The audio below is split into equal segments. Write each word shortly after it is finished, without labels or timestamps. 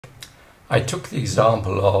I took the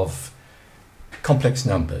example of complex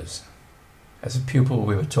numbers. As a pupil,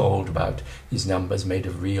 we were told about these numbers made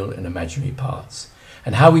of real and imaginary parts,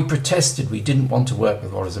 and how we protested we didn't want to work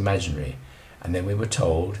with what was imaginary. And then we were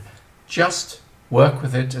told, just work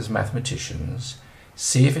with it as mathematicians,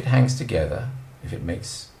 see if it hangs together, if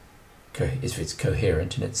it's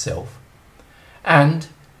coherent in itself. And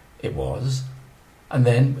it was. And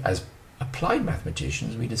then, as applied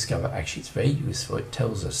mathematicians, we discover actually it's very useful. It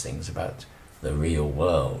tells us things about the real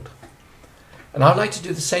world. And I'd like to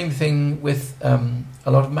do the same thing with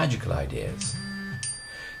a lot of magical ideas.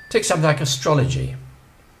 Take something like astrology.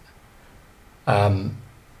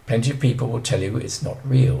 Plenty of people will tell you it's not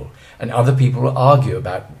real, and other people will argue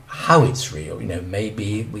about how it's real. You know,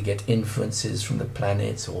 maybe we get influences from the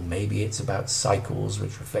planets, or maybe it's about cycles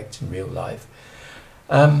which reflect in real life.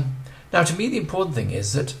 Now, to me, the important thing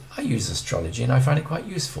is that I use astrology and I find it quite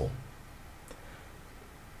useful.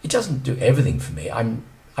 It doesn't do everything for me.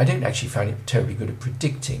 I don't actually find it terribly good at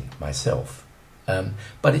predicting myself,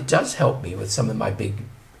 but it does help me with some of my big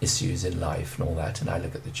issues in life and all that, and I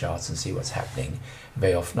look at the charts and see what's happening.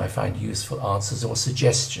 Very often I find useful answers or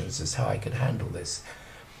suggestions as to how I could handle this.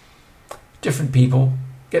 Different people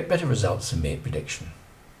get better results than me at prediction.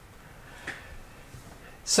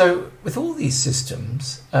 So with all these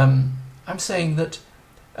systems, I'm saying that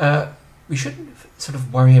we shouldn't sort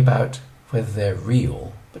of worry about whether they're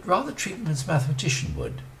real, but rather treat them as a mathematician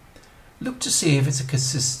would. Look to see if it's a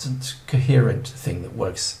consistent, coherent thing that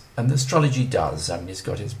works. And the astrology does. I mean, it's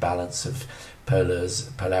got its balance of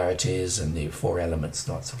polarities and the four elements,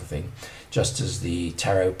 that sort of thing. Just as the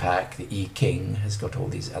tarot pack, the I Ching, has got all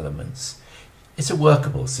these elements. It's a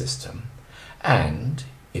workable system. And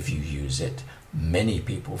if you use it, many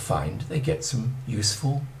people find they get some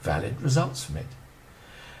useful, valid results from it.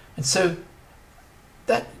 And so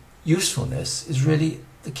that usefulness is really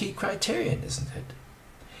the key criterion, isn't it?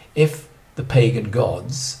 If the pagan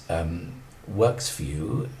gods works for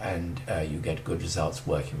you and you get good results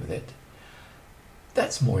working with it,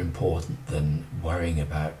 that's more important than worrying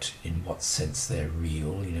about in what sense they're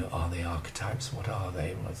real. You know, are they archetypes? What are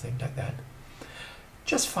they? Well, things like that.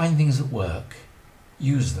 Just find things that work,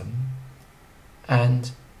 use them,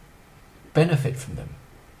 and benefit from them.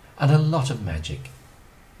 And a lot of magic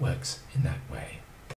works in that way.